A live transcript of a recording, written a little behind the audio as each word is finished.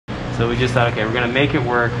So we just thought, okay, we're gonna make it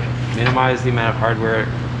work, minimize the amount of hardware,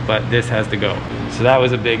 but this has to go. So that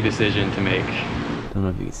was a big decision to make. I don't know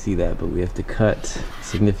if you can see that, but we have to cut a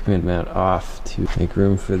significant amount off to make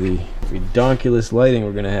room for the redonkulous lighting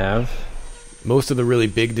we're gonna have. Most of the really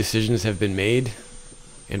big decisions have been made,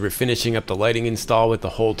 and we're finishing up the lighting install with the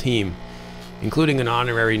whole team, including an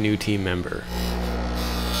honorary new team member.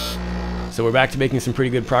 So we're back to making some pretty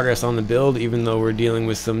good progress on the build, even though we're dealing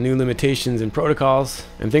with some new limitations and protocols,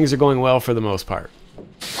 and things are going well for the most part.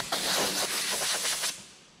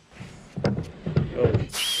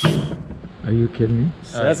 Are you kidding me?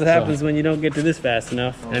 So that's what happens when you don't get to this fast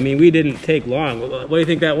enough. I mean, we didn't take long. What do you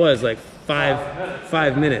think that was? Like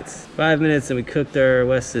five minutes. 5 minutes, and we cooked our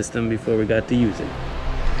West system before we got to use it.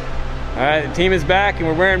 All right, the team is back, and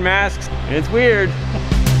we're wearing masks, and it's weird.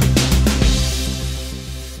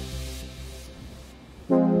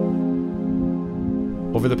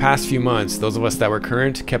 Over the past few months, those of us that were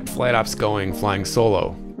current kept flight ops going, flying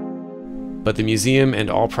solo. But the museum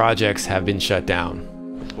and all projects have been shut down.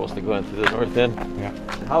 Supposed to go into the north end. Yeah.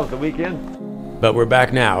 How was the weekend? But we're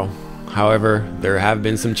back now. However, there have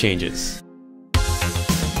been some changes.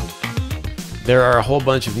 There are a whole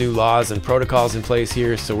bunch of new laws and protocols in place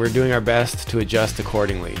here, so we're doing our best to adjust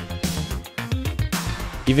accordingly.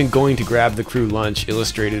 Even going to grab the crew lunch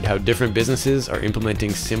illustrated how different businesses are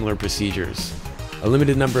implementing similar procedures. A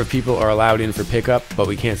limited number of people are allowed in for pickup, but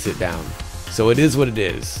we can't sit down. So it is what it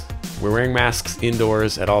is. We're wearing masks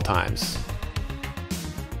indoors at all times.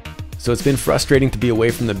 So it's been frustrating to be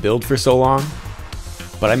away from the build for so long,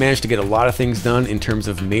 but I managed to get a lot of things done in terms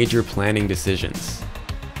of major planning decisions.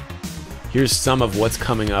 Here's some of what's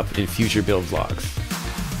coming up in future build vlogs.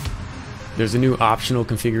 There's a new optional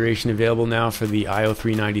configuration available now for the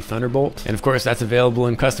IO390 Thunderbolt, and of course that's available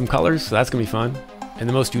in custom colors, so that's gonna be fun. And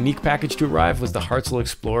the most unique package to arrive was the Hartzell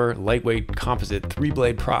Explorer lightweight composite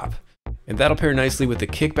 3-blade prop. And that'll pair nicely with the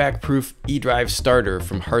kickback-proof eDrive starter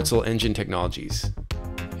from Hartzell Engine Technologies.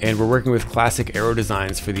 And we're working with classic aero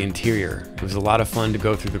designs for the interior. It was a lot of fun to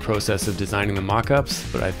go through the process of designing the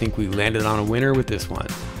mock-ups, but I think we landed on a winner with this one.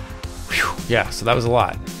 Whew. Yeah, so that was a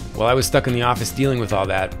lot. While I was stuck in the office dealing with all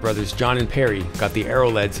that, brothers John and Perry got the aero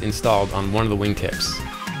LEDs installed on one of the wingtips.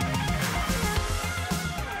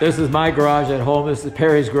 This is my garage at home. This is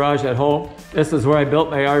Perry's garage at home. This is where I built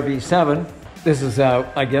my RV7. This is,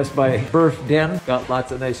 I guess, my birth den. Got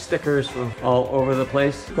lots of nice stickers from all over the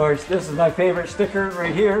place. Of course, this is my favorite sticker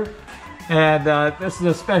right here. And this is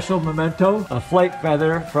a special memento, a flight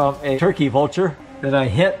feather from a turkey vulture that I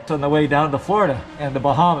hit on the way down to Florida and the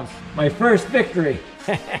Bahamas. My first victory.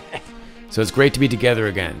 So it's great to be together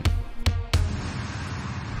again.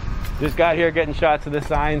 Just got here getting shots of the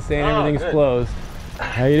sign saying everything's closed.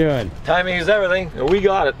 How you doing? Timing is everything. We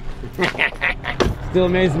got it. Still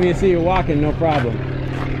amazes me to see you walking, no problem.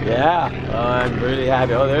 Yeah, I'm really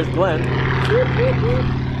happy. Oh, there's Glenn.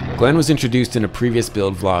 Glenn was introduced in a previous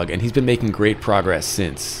build vlog, and he's been making great progress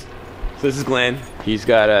since. So this is Glenn. He's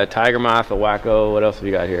got a Tiger Moth, a Wacko. What else have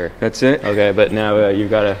you got here? That's it. Okay, but now you've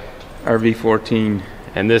got a RV14.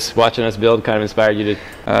 And this, watching us build, kind of inspired you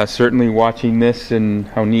to... Certainly watching this and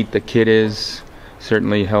how neat the kit is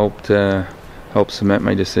certainly helped cement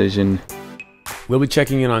my decision. We'll be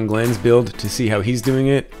checking in on Glenn's build to see how he's doing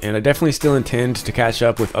it, and I definitely still intend to catch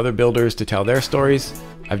up with other builders to tell their stories.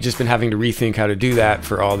 I've just been having to rethink how to do that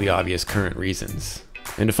for all the obvious current reasons.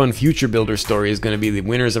 And a fun future builder story is going to be the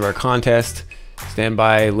winners of our contest. Stand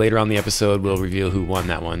by, later on the episode we'll reveal who won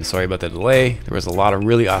that one. Sorry about the delay. There was a lot of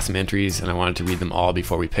really awesome entries and I wanted to read them all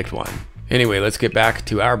before we picked one. Anyway, let's get back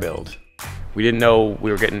to our build. We didn't know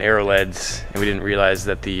we were getting aero LEDs, and we didn't realize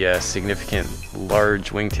that the significant large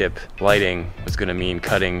wingtip lighting was going to mean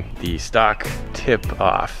cutting the stock tip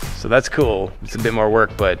off. So that's cool. It's a bit more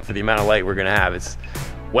work, but for the amount of light we're going to have, it's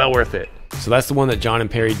well worth it. So that's the one that John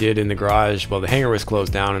and Perry did in the garage while the hangar was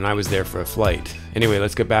closed down and I was there for a flight. Anyway,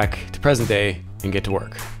 let's get back to present day and get to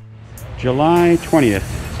work. July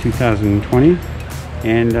 20th, 2020.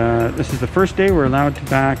 And this is the first day we're allowed to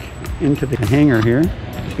back into the hangar here.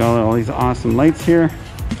 Got all these awesome lights here.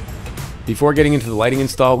 Before getting into the lighting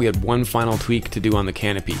install, we had one final tweak to do on the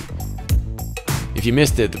canopy. If you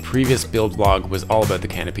missed it, the previous build vlog was all about the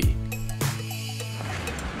canopy.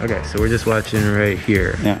 Okay, so we're just watching right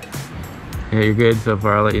here. Yeah. Yeah, you're good so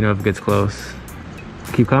far. I'll let you know if it gets close.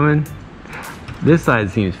 Keep coming. This side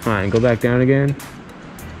seems fine. Go back down again.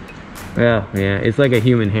 Well, yeah, it's like a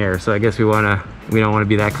human hair, so I guess we don't want to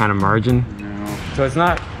be that kind of margin. No. So it's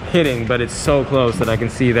not hitting, but it's so close that I can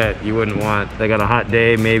see that you wouldn't want, like on a hot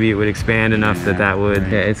day, maybe it would expand enough that would,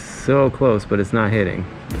 yeah, it's so close, but it's not hitting.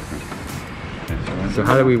 Okay, so So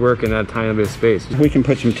how do we work in that tiny bit of space? We can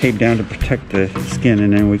put some tape down to protect the skin,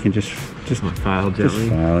 and then we can just file gently.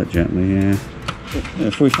 Just file it gently, yeah.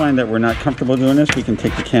 If we find that we're not comfortable doing this, we can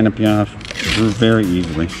take the canopy off very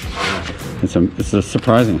easily. It's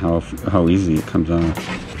surprising how easy it comes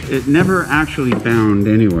off. It never actually bound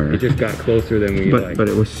anywhere. It just got closer than we liked. But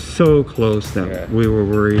it was so close that we were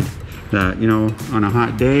worried that, you know, on a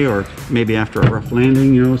hot day or maybe after a rough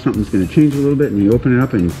landing, you know, something's going to change a little bit, and you open it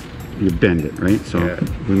up and you bend it, right? So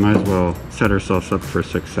we might as well set ourselves up for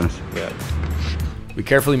success. Yeah. We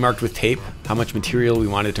carefully marked with tape how much material we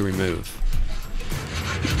wanted to remove.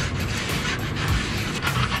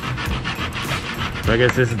 So I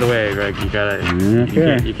guess this is the way, Greg. You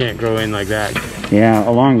gotta, you can't go in like that. Yeah,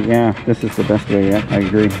 this is the best way, yeah, I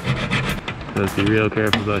agree. So let's be real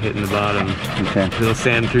careful about hitting the bottom. Okay. It'll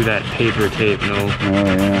sand through that paper tape, no? Oh,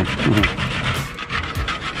 yeah.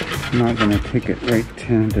 I'm not gonna take it right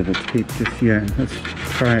down to the tape just yet. Let's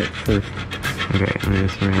try it first. Okay, I'm gonna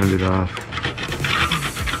just round it off.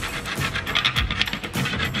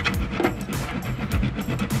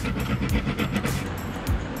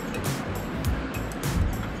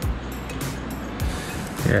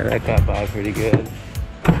 Yeah, that got by pretty good.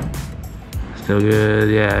 Still good,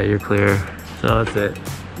 yeah, you're clear. So that's it.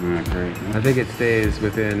 Alright, great. I think it stays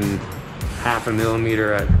within half a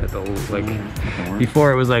millimeter at the, like,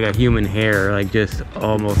 before it was like a human hair, like just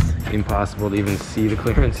almost impossible to even see the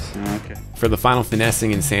clearance. Okay. For the final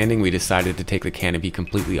finessing and sanding, we decided to take the canopy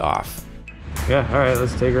completely off. Yeah, alright,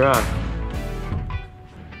 let's take her off.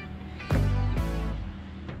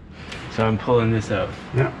 So I'm pulling this out.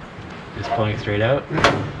 Yeah. Just pulling it straight out.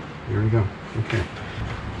 Here we go. Okay.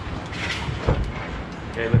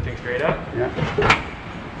 Okay, lifting straight up. Yeah.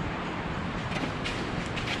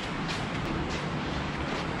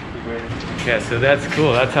 Yeah, so that's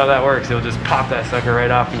cool. That's how that works. It'll just pop that sucker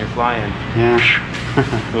right off when you're flying. Yeah.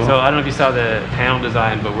 Cool. So I don't know if you saw the panel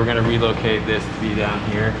design, but we're going to relocate this to be down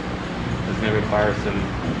here. It's going to require some...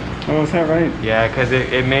 Oh, is that right? Yeah, because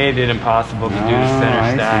it made it impossible to do the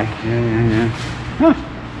center stack. Yeah. Huh.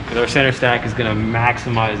 Because our center stack is going to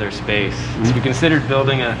maximize our space. So we considered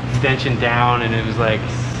building an extension down, and it was like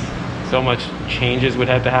so much changes would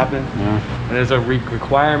have to happen. Yeah. And there's a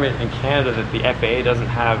requirement in Canada that the FAA doesn't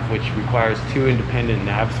have, which requires 2 independent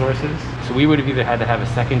nav sources. So we would have either had to have a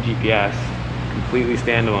second GPS, completely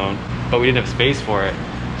standalone, but we didn't have space for it.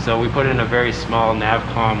 So we put in a very small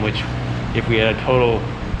navcom, which if we had a total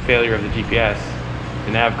failure of the GPS,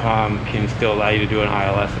 the navcom can still allow you to do an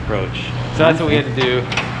ILS approach. So that's what we had to do.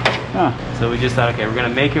 Huh. So we just thought, okay, we're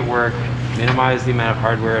gonna make it work, minimize the amount of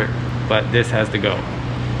hardware, but this has to go.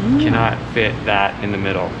 Cannot fit that in the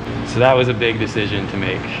middle. So that was a big decision to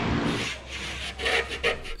make.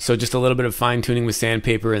 So just a little bit of fine tuning with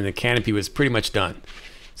sandpaper and the canopy was pretty much done.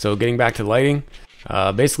 So getting back to lighting,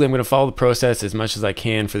 basically I'm going to follow the process as much as I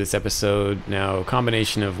can for this episode. Now, a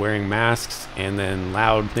combination of wearing masks and then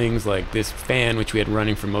loud things like this fan, which we had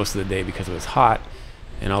running for most of the day because it was hot,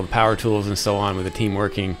 and all the power tools and so on with the team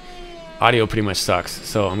working, audio pretty much sucks.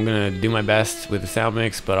 So I'm going to do my best with the sound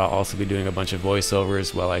mix, but I'll also be doing a bunch of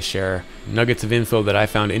voiceovers while I share nuggets of info that I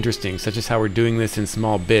found interesting, such as how we're doing this in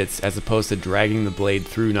small bits as opposed to dragging the blade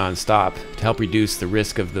through non-stop to help reduce the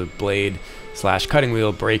risk of the blade / cutting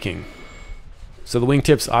wheel breaking. So the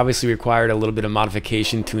wingtips obviously required a little bit of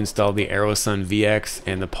modification to install the Aerosun VX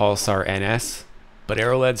and the Pulsar NS, but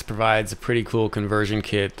AeroLEDs provides a pretty cool conversion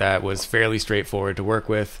kit that was fairly straightforward to work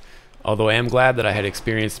with, although I am glad that I had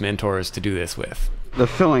experienced mentors to do this with. The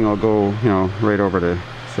filling will go, you know, right over to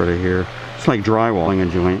sort of here. It's like drywalling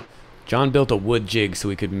a joint. John built a wood jig so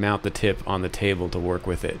we could mount the tip on the table to work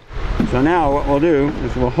with it. So now what we'll do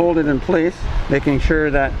is we'll hold it in place, making sure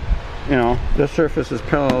that, you know, the surface is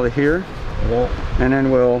parallel to here. And then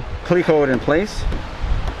we'll Cleco it in place,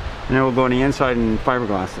 and then we'll go on the inside and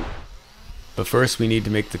fiberglass it. But first we need to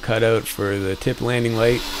make the cutout for the tip landing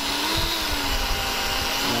light.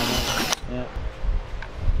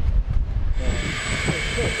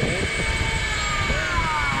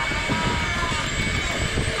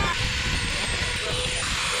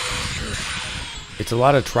 It's a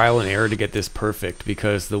lot of trial and error to get this perfect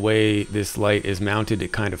because the way this light is mounted,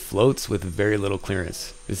 it kind of floats with very little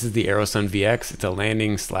clearance. This is the Aerosun VX. It's a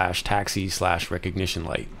landing / taxi / recognition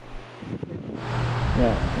light.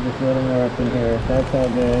 Yeah, just letting her up in here. That's all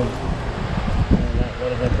good. And that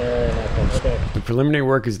little bit there, and that's okay. The preliminary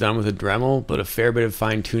work is done with a Dremel, but a fair bit of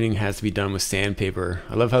fine tuning has to be done with sandpaper.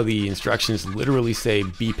 I love how the instructions literally say,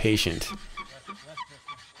 "Be patient."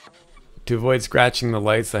 To avoid scratching the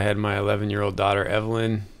lights, I had my 11-year-old daughter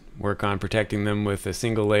Evelyn work on protecting them with a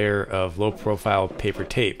single layer of low-profile paper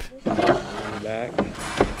tape. Back.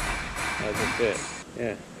 How's it fit?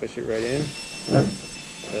 Yeah, push it right in. That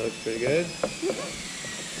looks pretty good.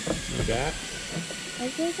 Like that.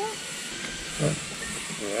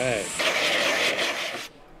 Alright.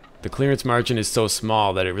 The clearance margin is so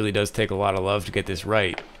small that it really does take a lot of love to get this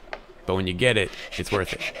right. But when you get it, it's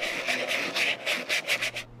worth it.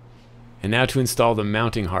 And now to install the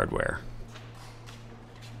mounting hardware.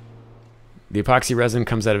 The epoxy resin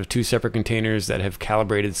comes out of 2 separate containers that have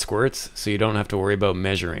calibrated squirts, so you don't have to worry about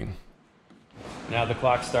measuring. Now the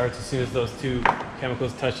clock starts as soon as those 2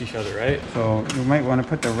 chemicals touch each other, right? So you might want to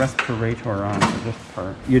put the respirator on for this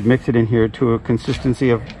part. You'd mix it in here to a consistency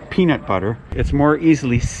of peanut butter. It's more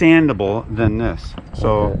easily sandable than this.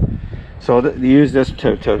 So you use this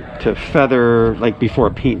to feather, like before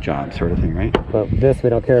a paint job sort of thing, right? But this we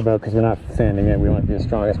don't care about because we're not sanding it. We want it to be as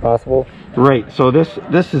strong as possible. Right, so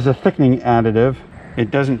this is a thickening additive. It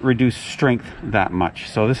doesn't reduce strength that much.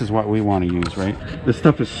 So this is what we want to use, right? This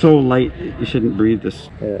stuff is so light, you shouldn't breathe this.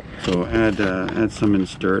 Yeah. So add some and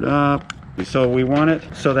stir it up. So we want it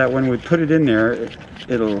so that when we put it in there,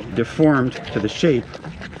 it'll deform to the shape.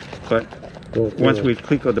 But once we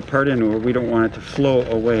click the part in, we don't want it to flow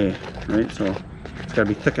away, right? So it's got to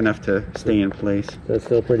be thick enough to stay in place. So it's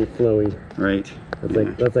still pretty flowy. Right.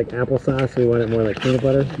 That's like applesauce. We want it more like peanut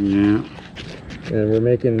butter. Yeah. And we're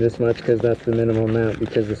making this much because that's the minimum amount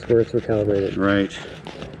because the squirts were calibrated. Right.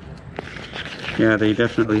 Yeah, they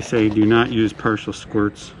definitely say do not use partial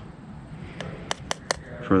squirts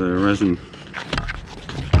for the resin.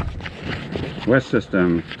 West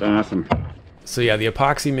system, it's awesome. So yeah, the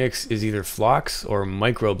epoxy mix is either flocks or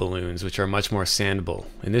micro balloons, which are much more sandable.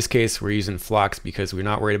 In this case, we're using flocks because we're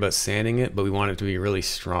not worried about sanding it, but we want it to be really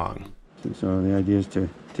strong. So the idea is to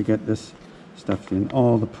get this stuff in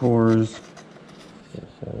all the pores. Okay,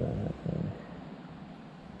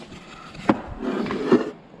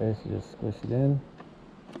 so just squish it in,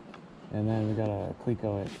 and then we gotta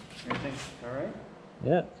Cleco it. Everything's all right?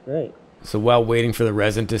 Yeah, it's great. So while waiting for the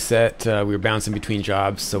resin to set, we were bouncing between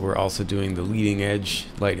jobs, so we're also doing the leading edge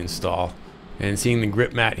light install. And seeing the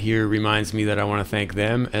grip mat here reminds me that I want to thank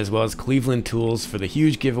them, as well as Cleveland Tools for the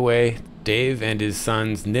huge giveaway Dave and his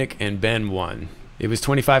sons Nick and Ben won. It was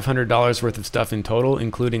 $2,500 worth of stuff in total,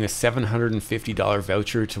 including a $750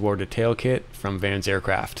 voucher toward a tail kit from Van's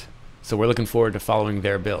Aircraft. So we're looking forward to following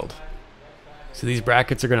their build. So these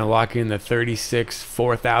brackets are going to lock in the 36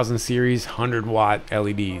 4000 series 100-watt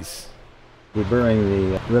LEDs. We're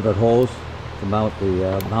burying the rivet holes to mount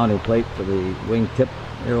the mounting plate for the wing tip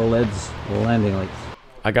arrow leads, the landing lights.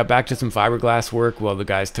 I got back to some fiberglass work while the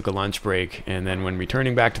guys took a lunch break, and then when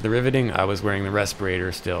returning back to the riveting, I was wearing the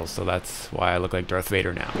respirator still, so that's why I look like Darth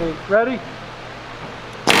Vader now. Okay, ready?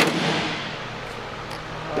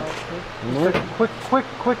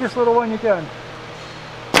 Quickest little one you can.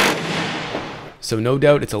 So no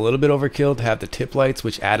doubt it's a little bit overkill to have the tip lights,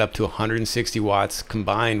 which add up to 160 watts,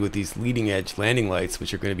 combined with these leading edge landing lights,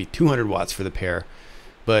 which are going to be 200 watts for the pair.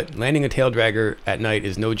 But landing a tail dragger at night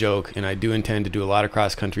is no joke, and I do intend to do a lot of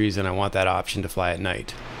cross countries, and I want that option to fly at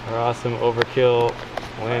night. Our awesome overkill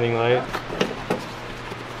landing light.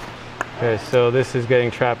 Okay, so this is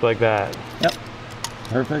getting trapped like that. Yep.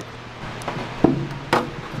 Perfect.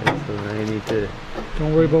 Okay, so now you need to...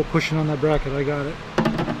 Don't worry about pushing on that bracket, I got it.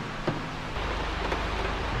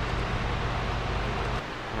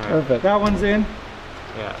 Right. Perfect. That one's in.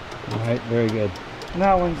 Yeah. All right, very good. And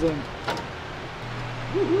that one's in.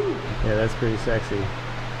 Yeah, that's pretty sexy.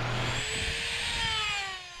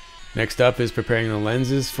 Next up is preparing the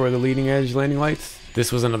lenses for the leading edge landing lights.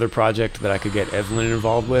 This was another project that I could get Evelyn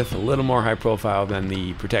involved with, a little more high profile than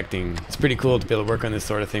the protecting. It's pretty cool to be able to work on this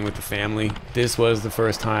sort of thing with the family. This was the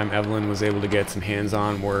first time Evelyn was able to get some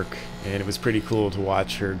hands-on work, and it was pretty cool to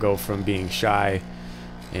watch her go from being shy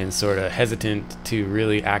and sort of hesitant to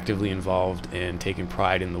really actively involved and taking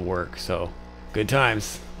pride in the work. So, good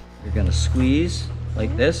times. You're going to squeeze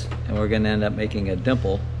like this, and we're going to end up making a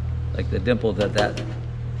dimple, like the dimple that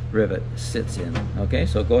rivet sits in. Okay,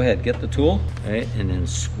 so go ahead, get the tool, right, and then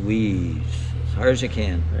squeeze as hard as you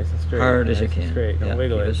can. Nice and straight. Hard as you can. Straight. Don't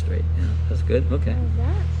wiggle keep it. Straight. Yeah, that's good. Okay.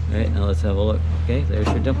 All right, now let's have a look. Okay, there's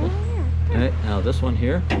your dimple. All right, now this one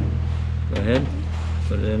here. Go ahead,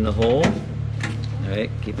 put it in the hole. All right,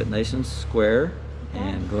 keep it nice and square,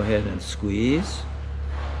 and go ahead and squeeze.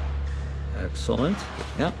 Excellent.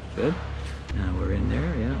 Yeah, good. Now we're in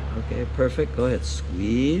there. Yeah. Okay, perfect. Go ahead,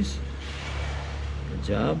 squeeze. Good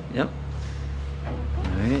job. Yep. All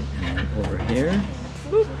right, and then over here.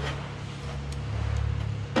 Boop.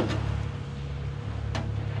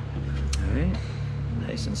 All right,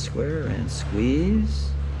 nice and square, and squeeze.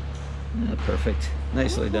 Perfect.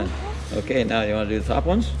 Nicely done. Okay, now you want to do the top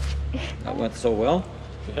ones? That went so well.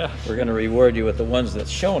 Yeah. We're going to reward you with the ones that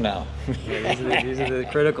show now. Yeah, these are the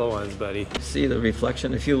critical ones, buddy. See the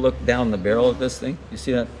reflection? If you look down the barrel of this thing, you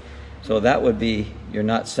see that? So that would be, you're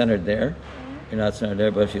not centered there. You're not centered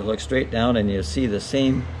there, but if you look straight down and you see the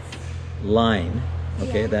same line,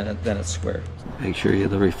 okay, then it's square. Make sure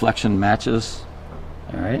the reflection matches.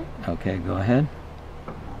 All right, okay, go ahead.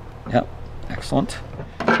 Yep, excellent.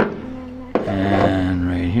 And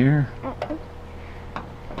right here.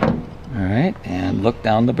 All right, and look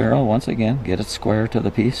down the barrel once again. Get it square to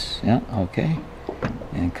the piece. Yeah, okay.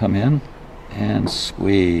 And come in and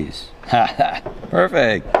squeeze.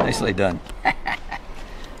 Perfect. Nicely done.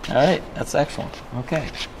 All right, that's excellent. Okay,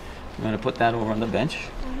 I'm going to put that over on the bench.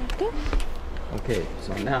 Okay,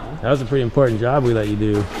 so now. That was a pretty important job we let you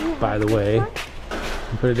do, by the way.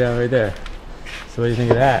 And put it down right there. So what do you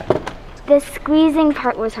think of that? The squeezing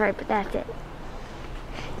part was hard, but that's it.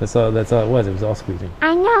 That's all it was. It was all squeezing.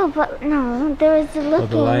 I know, but no, there was the looking. Oh,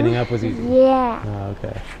 the lining up was easy. Yeah. Oh,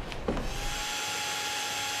 okay.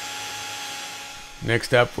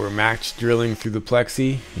 Next up, we're match drilling through the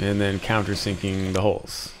plexi and then countersinking the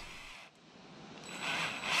holes.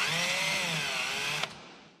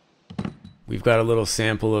 We've got a little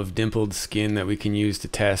sample of dimpled skin that we can use to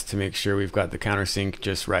test to make sure we've got the countersink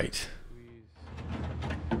just right.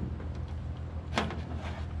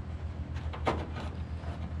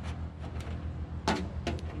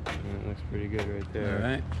 Looks pretty good right there. All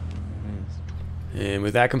right. And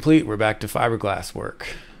with that complete, we're back to fiberglass work.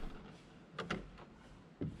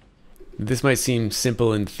 This might seem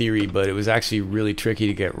simple in theory, but it was actually really tricky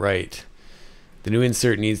to get right. The new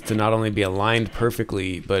insert needs to not only be aligned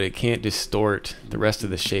perfectly, but it can't distort the rest of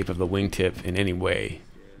the shape of the wingtip in any way.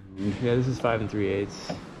 Yeah, this is 5 3/8.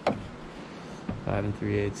 5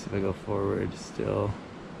 3/8 if I go forward still.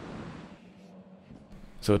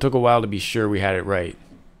 So it took a while to be sure we had it right.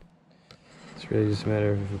 It's really just a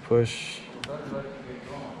matter of if we push.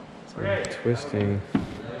 It's twisting.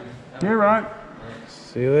 Here, Ron.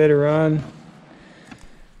 See you later, Ron.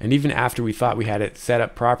 And even after we thought we had it set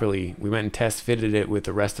up properly, we went and test fitted it with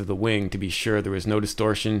the rest of the wing to be sure there was no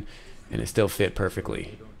distortion and it still fit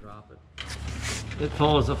perfectly. It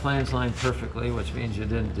follows the flange line perfectly, which means you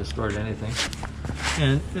didn't distort anything.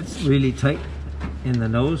 And it's really tight in the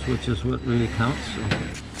nose, which is what really counts. So.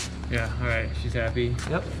 Yeah, all right, she's happy.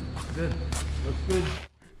 Yep, good. Looks good.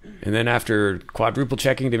 And then after quadruple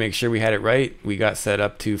checking to make sure we had it right, we got set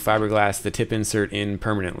up to fiberglass the tip insert in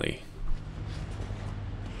permanently.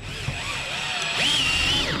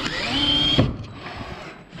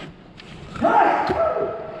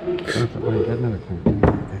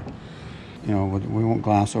 You know, we won't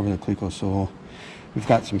gloss over the Cleco sole. We've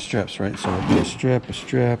got some strips, right? So we'll do a strip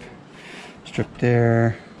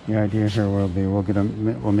there. The idea here will be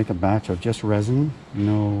we'll make a batch of just resin,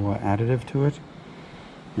 no additive to it.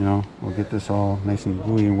 You know, we'll get this all nice and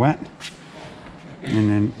gluey and wet, and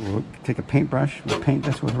then we'll take a paintbrush. We'll paint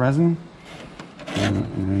this with resin, and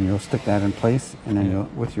then you'll stick that in place. And then you'll,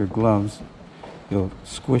 with your gloves, you'll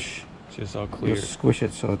squish. Just all clear. You'll squish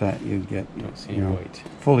it so that you get you know, white.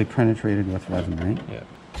 Fully penetrated with resin, right? Yeah.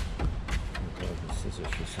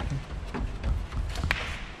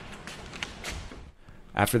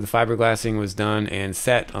 After the fiberglassing was done and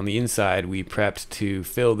set on the inside, we prepped to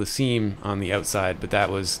fill the seam on the outside, but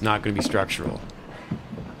that was not going to be structural.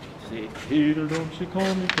 See, Peter, don't you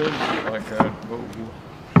call me like that.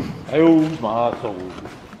 I owes my soul.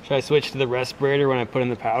 Should I switch to the respirator when I put in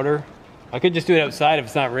the powder? I could just do it outside if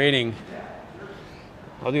it's not raining.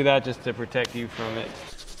 I'll do that just to protect you from it.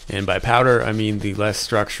 And by powder, I mean the less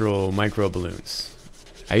structural micro balloons.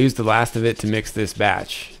 I used the last of it to mix this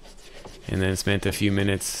batch, and then spent a few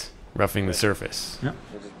minutes roughing the surface. Yep.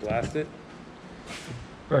 We'll just blast it.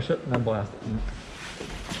 Brush it and then blast it.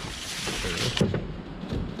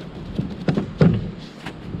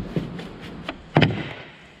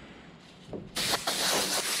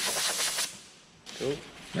 Cool.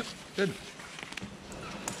 Yep, good.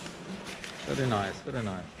 Very nice, very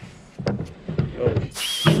nice.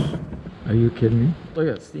 Are you kidding me? Look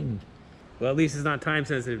at it, steamy. Well, at least it's not time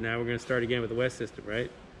sensitive now. We're going to start again with the West system, right?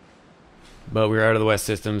 But we were out of the West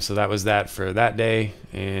system, so that was that for that day.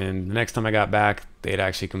 And the next time I got back, they had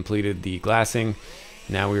actually completed the glassing.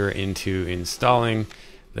 Now we were into installing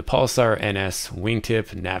the Pulsar NS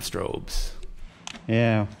wingtip nav strobes.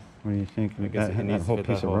 Yeah. What do you think? I guess That whole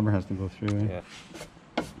piece of rubber has to go through. Eh? Yeah.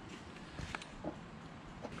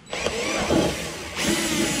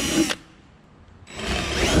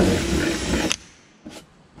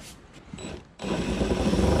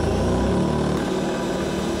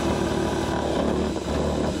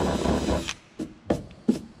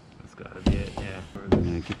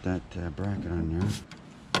 Get that bracket on there.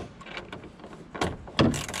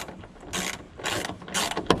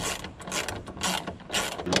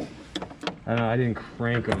 I don't know, I didn't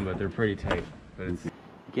crank them, but they're pretty tight. But it's, you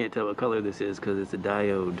can't tell what color this is because it's a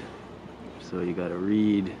diode. So you gotta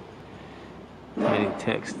read. Tiny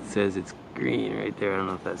text says it's green right there. I don't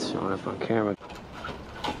know if that's showing up on camera.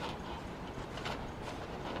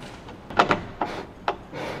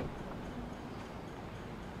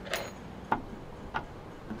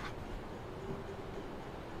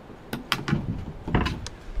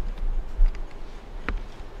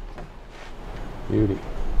 Beauty.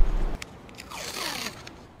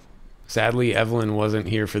 Sadly, Evelyn wasn't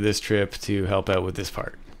here for this trip to help out with this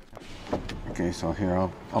part. Okay, so here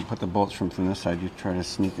I'll put the bolts from this side. You try to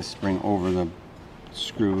sneak a spring over the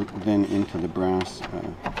screw, then into the brass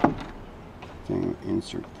thing,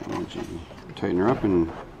 insert thing. Tighten her up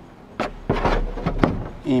and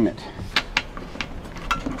aim it.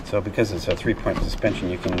 So because it's a 3-point suspension,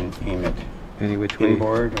 you can aim it Any which way.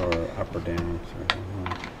 inboard or up or down.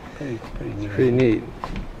 So, pretty neat. Pretty neat.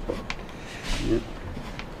 Yep.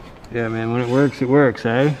 Yeah, man, when it works,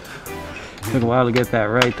 eh? Took a while to get that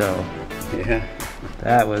right, though. Yeah.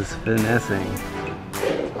 That was finessing.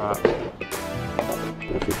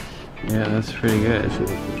 Yeah, that's pretty good.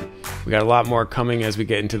 We got a lot more coming as we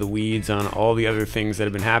get into the weeds on all the other things that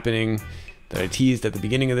have been happening that I teased at the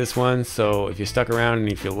beginning of this one. So if you stuck around and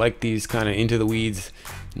if you like these kind of into the weeds,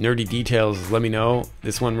 nerdy details, let me know.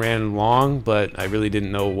 This one ran long, but I really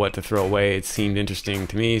didn't know what to throw away. It seemed interesting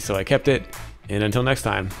to me, so I kept it. And until next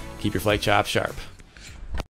time, keep your flight chops sharp.